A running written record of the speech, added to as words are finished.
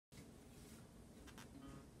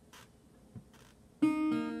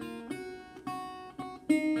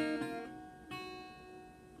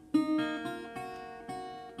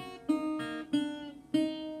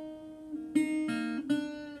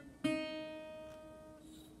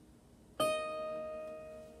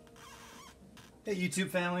Hey YouTube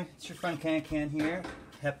family, it's your friend Can here.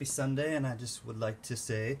 Happy Sunday, and I just would like to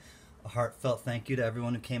say a heartfelt thank you to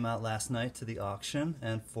everyone who came out last night to the auction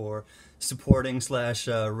and for supporting slash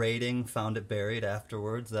rating Found It Buried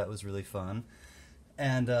afterwards. That was really fun.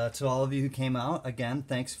 And to all of you who came out, again,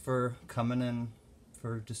 thanks for coming and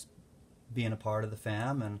for just being a part of the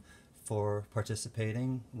fam and for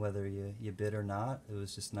participating, whether you bid or not. It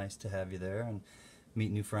was just nice to have you there and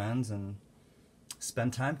meet new friends and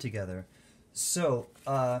spend time together. So,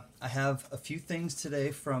 I have a few things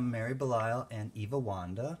today from Mary Belisle and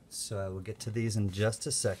Wanda, so I will get to these in just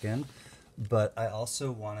a second, but I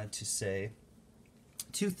also wanted to say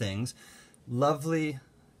two things. Lovely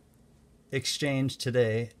exchange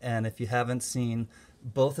today, and if you haven't seen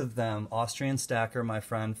both of them, Austrian Stacker, my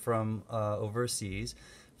friend from overseas,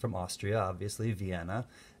 from Austria, obviously, Vienna,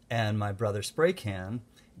 and my brother Spray Can,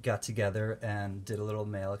 got together and did a little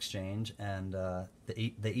mail exchange, and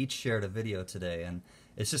they each shared a video today, and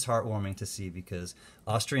it's just heartwarming to see because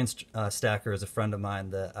Austrian Stacker is a friend of mine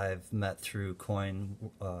that I've met through Coin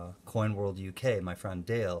World UK, my friend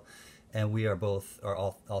Dale, and we are both, or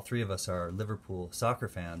all three of us are Liverpool soccer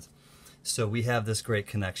fans, so we have this great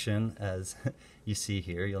connection, as you see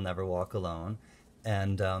here. You'll never walk alone,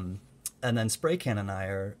 and then Spray Can and I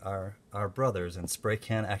are brothers, and Spray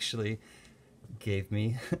Can actually gave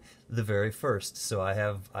me the very first, so I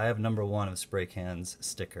have #1 of Spray Can's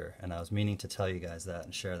sticker, and I was meaning to tell you guys that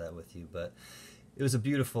and share that with you, but it was a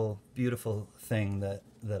beautiful thing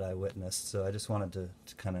that I witnessed, so I just wanted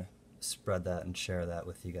to kind of spread that and share that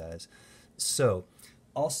with you guys. So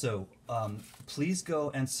also please go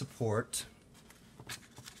and support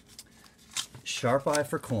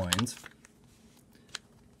SharpEye4Coins.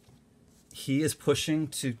 He is pushing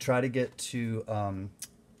to try to get to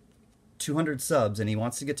 200 subs, and he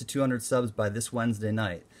wants to get to 200 subs by this Wednesday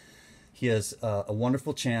night. He has a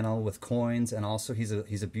wonderful channel with coins, and also he's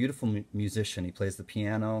a beautiful musician. He plays the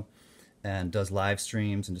piano and does live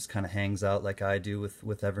streams and just kind of hangs out like I do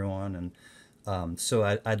with everyone. And so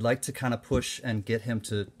I'd like to kind of push and get him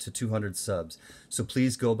to 200 subs. So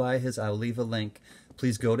please go by his. I'll leave a link.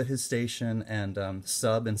 Please go to his station and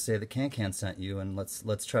sub and say that Can sent you, and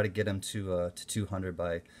let's try to get him to 200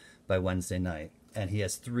 by Wednesday night. And he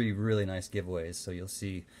has 3 really nice giveaways, so you'll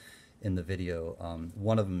see in the video.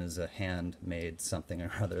 One of them is a handmade something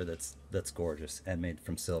or other that's gorgeous and made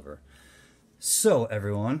from silver. So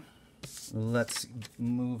everyone, let's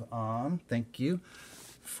move on. Thank you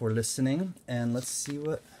for listening, and let's see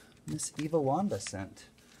what Miss Wanda sent.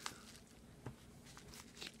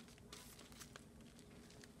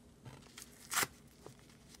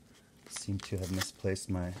 Seem to have misplaced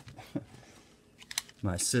my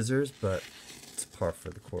my scissors, but it's par for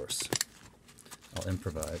the course. I'll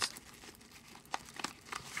improvise.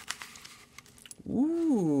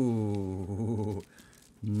 Ooh,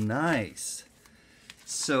 nice.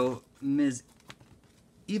 So Ms.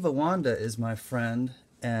 Wanda is my friend,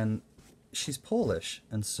 and she's Polish,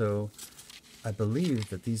 and so I believe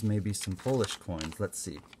that these may be some Polish coins. Let's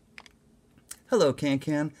see. Hello,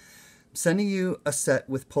 Can. Sending you a set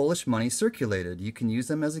with Polish money circulated. You can use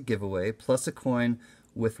them as a giveaway, plus a coin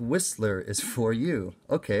with Whistler is for you.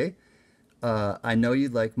 Okay. I know you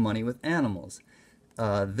like money with animals.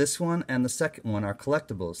 This one and the second one are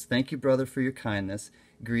collectibles. Thank you, brother, for your kindness.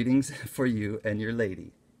 Greetings for you and your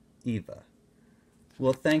lady, Eva.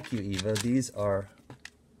 Well, thank you, Eva. These are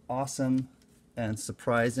awesome and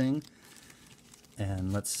surprising.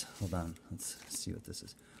 And hold on. Let's see what this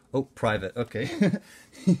is. Oh, private. Okay.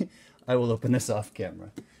 I will open this off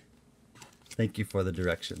camera. Thank you for the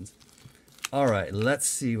directions. All right, let's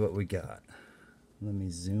see what we got. Let me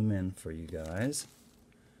zoom in for you guys.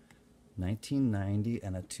 1990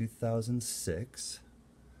 and a 2006.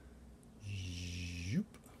 Zoop.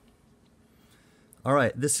 All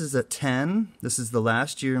right, this is a 10. This is the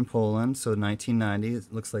last year in Poland, so 1990.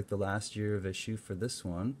 It looks like the last year of issue for this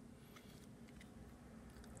one.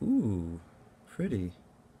 Ooh, pretty.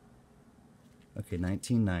 Okay,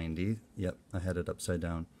 1990. Yep, I had it upside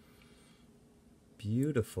down.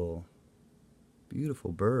 Beautiful.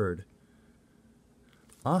 Beautiful bird.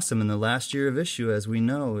 Awesome, and the last year of issue, as we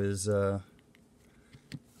know, is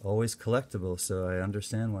always collectible, so I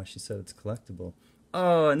understand why she said it's collectible.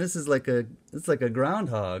 Oh, and this is it's like a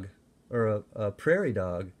groundhog, or a prairie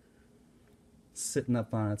dog, sitting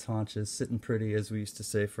up on its haunches, sitting pretty, as we used to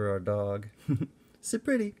say for our dog. Sit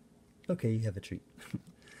pretty. Okay, you have a treat.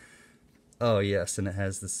 Oh yes, and it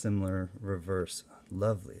has the similar reverse.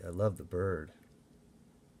 Lovely. I love the bird.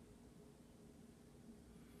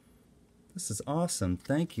 This is awesome.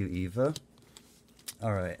 Thank you, Eva.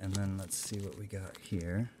 All right, and then let's see what we got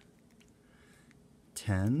here.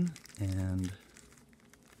 10 and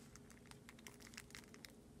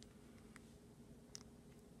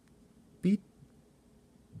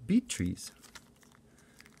beet trees.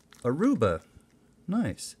 Aruba,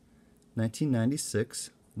 nice. 1996,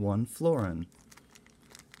 1 florin.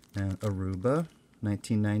 And Aruba,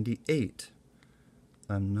 1998.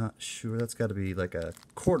 I'm not sure, that's got to be like a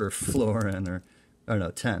quarter florin or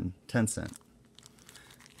no, 10 cent.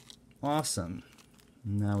 Awesome.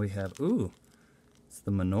 Now we have, ooh, it's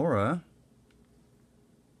the menorah.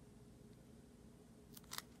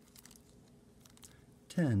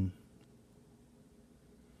 $10.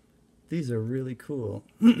 These are really cool.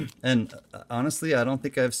 And honestly, I don't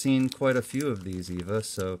think I've seen quite a few of these, Eva,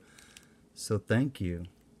 so thank you.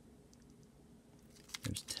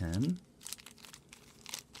 There's 10.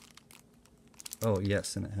 Oh,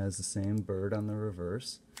 yes, and it has the same bird on the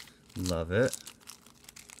reverse. Love it.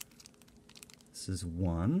 This is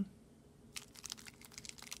 1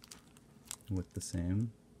 with the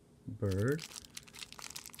same bird.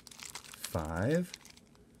 5.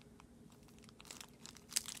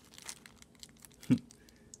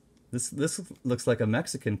 This looks like a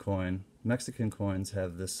Mexican coin. Mexican coins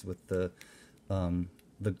have this with the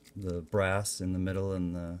brass in the middle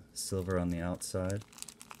and the silver on the outside.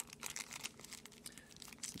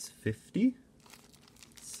 This is 50.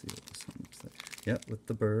 Let's see what this one looks like. Yep, with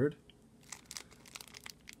the bird.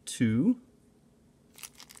 2.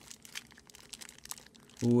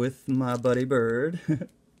 With my buddy bird.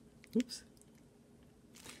 Oops.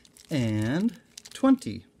 And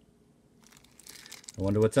 20. I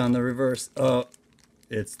wonder what's on the reverse. Oh,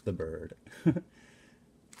 it's the bird.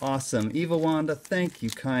 Awesome. Eva, Wanda, thank you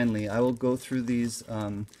kindly. I will go through these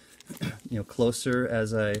closer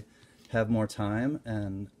as I have more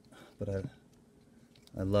time, but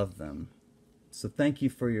I love them. So thank you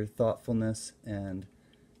for your thoughtfulness and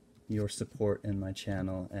your support in my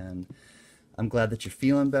channel, and I'm glad that you're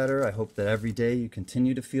feeling better. I hope that every day you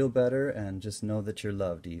continue to feel better, and just know that you're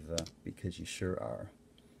loved, Eva, because you sure are.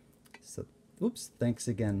 So, oops, thanks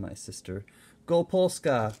again, my sister. Go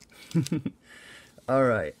Polska! All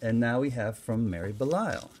right, and now we have from Mary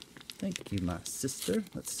Belisle. Thank you, my sister.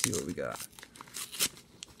 Let's see what we got.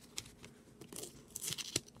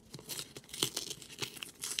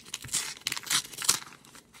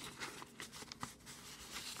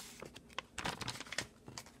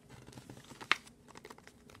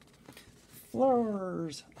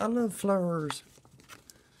 Flowers. I love flowers.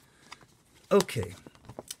 Okay.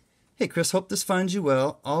 Hey, Chris, hope this finds you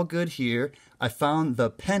well. All good here. I found the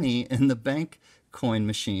penny in the bank coin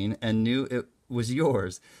machine and knew it was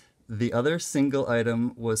yours. The other single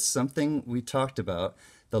item was something we talked about.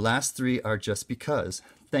 The last 3 are just because.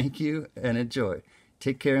 Thank you and enjoy.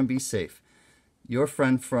 Take care and be safe. Your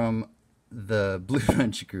friend from the Blue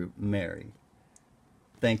Wrench group, Mary.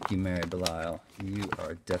 Thank you, Mary Belisle. You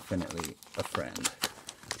are definitely a friend.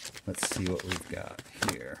 Let's see what we've got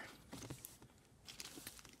here.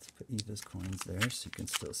 Let's put Eva's coins there so you can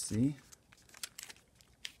still see.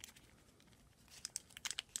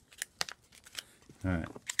 All right,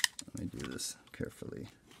 let me do this carefully.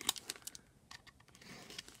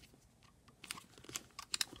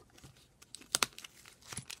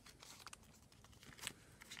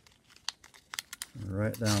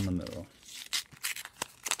 Right down the middle.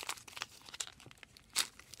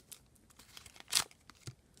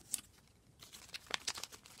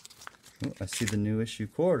 Oh, I see the new issue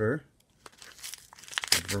quarter.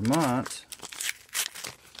 Vermont.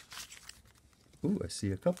 Ooh, I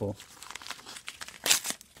see a couple.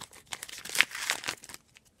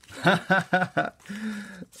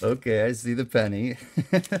 Okay, I see the penny.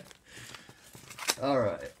 All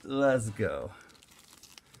right, let's go.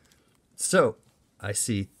 So, I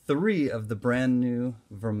see 3 of the brand new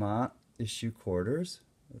Vermont issue quarters.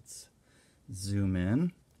 Let's zoom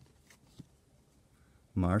in.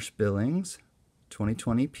 Marsh Billings,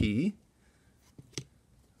 2020P.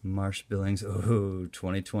 Marsh Billings, oh,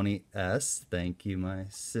 2020S. Thank you, my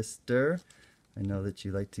sister. I know that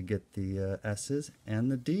you like to get the S's and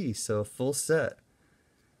the D, so full set.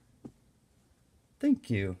 Thank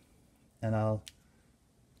you. And I'll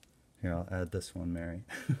add this one, Mary.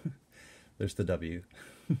 There's the W.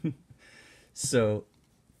 So,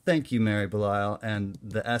 thank you, Mary Belisle, and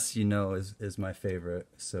the S, you know, is my favorite,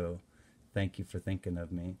 so thank you for thinking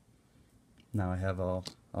of me. Now I have all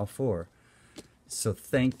 4. So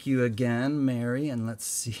thank you again, Mary, and let's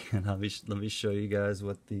see, and let me show you guys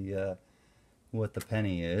what the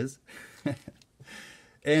penny is.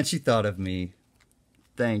 And she thought of me.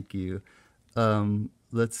 Thank you.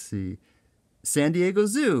 Let's see. San Diego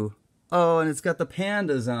Zoo. Oh, and it's got the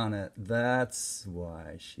pandas on it. That's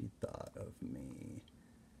why she thought of me.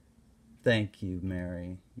 Thank you,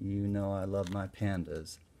 Mary. You know I love my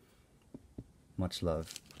pandas. Much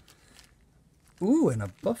love. Ooh, and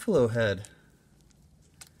a buffalo head.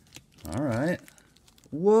 All right.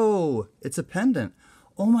 Whoa, it's a pendant.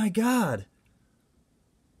 Oh my God.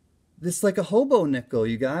 This is like a hobo nickel,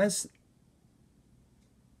 you guys.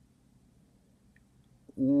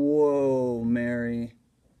 Whoa, Mary.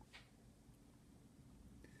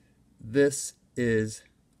 This is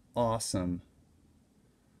awesome.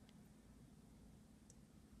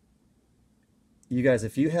 You guys,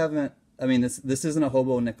 if you haven't, I mean, this isn't a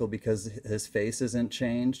hobo nickel because his face isn't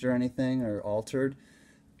changed or anything or altered,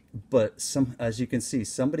 but as you can see,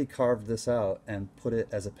 somebody carved this out and put it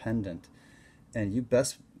as a pendant. And you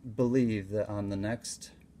best believe that on the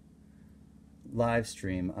next live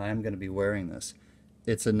stream, I'm going to be wearing this.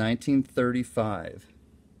 It's a 1935.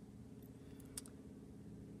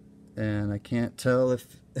 And I can't tell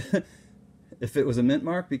if if it was a mint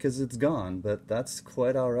mark because it's gone, but that's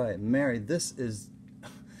quite all right. Mary, this is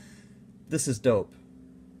dope.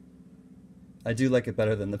 I do like it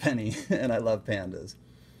better than the penny, and I love pandas.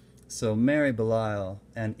 So Mary Belisle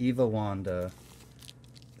and Eva Wanda,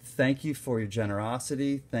 thank you for your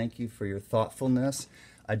generosity. Thank you for your thoughtfulness.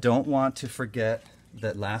 I don't want to forget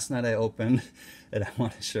that last night I opened, and I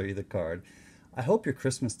want to show you the card. I hope your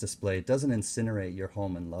Christmas display doesn't incinerate your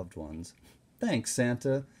home and loved ones. Thanks,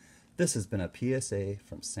 Santa. This has been a PSA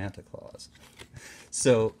from Santa Claus.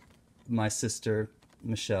 So my sister,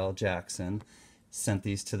 Michelle Jackson, sent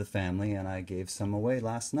these to the family, and I gave some away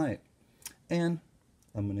last night. And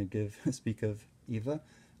I'm going to speak of Eva, I'm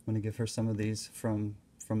going to give her some of these from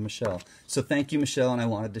Michelle. So thank you, Michelle, and I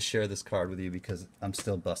wanted to share this card with you because I'm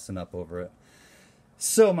still busting up over it.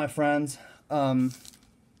 So, my friends,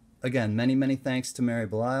 again, many thanks to Mary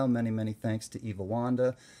Belisle, many thanks to Eva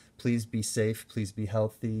Wanda. Please be safe, please be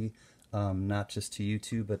healthy, not just to you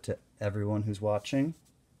two, but to everyone who's watching.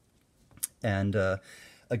 And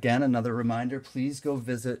again, another reminder, please go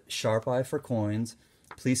visit SharpEye4Coins.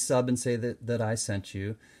 Please sub and say that I sent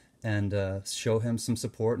you, and show him some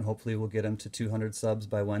support, and hopefully we'll get him to 200 subs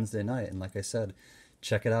by Wednesday night. And like I said,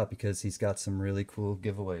 check it out because he's got some really cool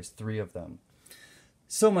giveaways, 3 of them.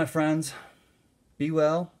 So my friends, be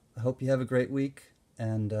well. I hope you have a great week,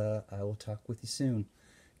 and I will talk with you soon.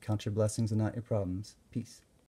 Count your blessings and not your problems. Peace.